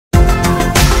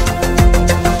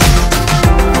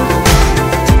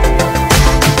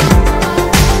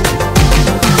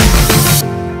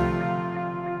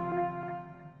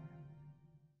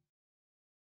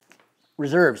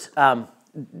Reserves.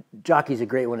 Jockey's a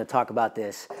great one to talk about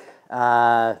this.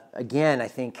 Again, I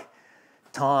think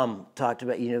Tom talked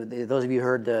about, those of you who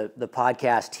heard the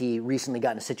podcast, he recently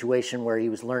got in a situation where he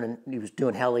was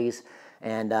doing helis,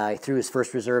 and he threw his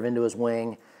first reserve into his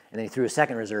wing, and then he threw a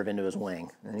second reserve into his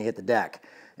wing, and he hit the deck.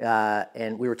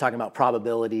 And we were talking about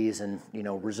probabilities and,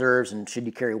 reserves, and should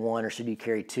you carry one or should you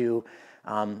carry two.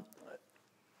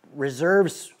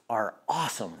 Reserves are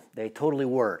awesome. They totally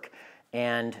work.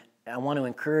 And I want to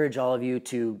encourage all of you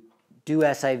to do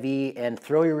SIV and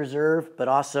throw your reserve, but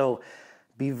also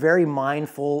be very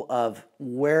mindful of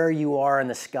where you are in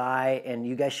the sky, and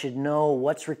you guys should know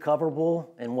what's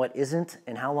recoverable and what isn't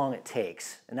and how long it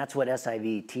takes. And that's what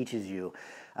SIV teaches you.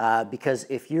 Because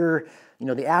if you're,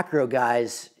 the acro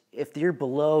guys, if you're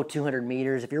below 200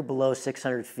 meters, if you're below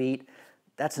 600 feet,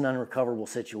 that's an unrecoverable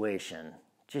situation.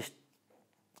 Just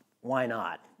why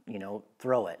not?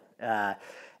 Throw it.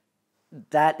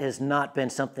 That has not been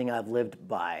something I've lived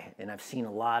by, and I've seen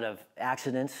a lot of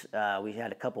accidents. We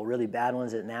had a couple really bad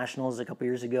ones at Nationals a couple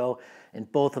years ago, and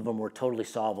both of them were totally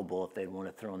solvable if they'd want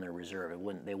to throw in their reserve.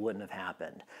 They wouldn't have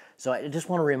happened. So I just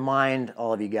want to remind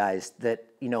all of you guys that,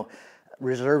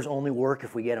 reserves only work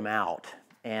if we get them out.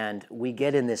 And we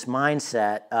get in this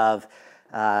mindset of,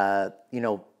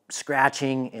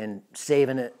 scratching and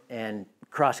saving it and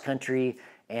cross country,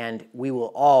 and we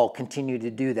will all continue to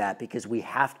do that because we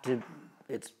have to.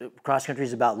 Cross country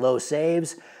is about low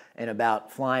saves and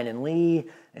about flying in lee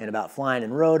and about flying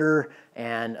in rotor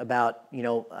and about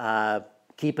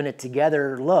keeping it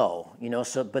together low.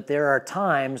 But there are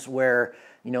times where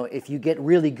if you get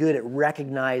really good at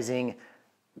recognizing,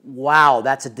 wow,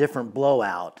 that's a different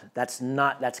blowout. That's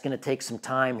going to take some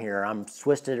time here. I'm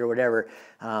twisted or whatever,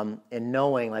 and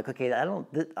knowing like, okay,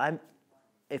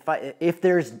 if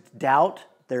there's doubt,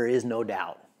 there is no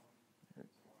doubt. Does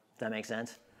that make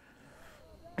sense?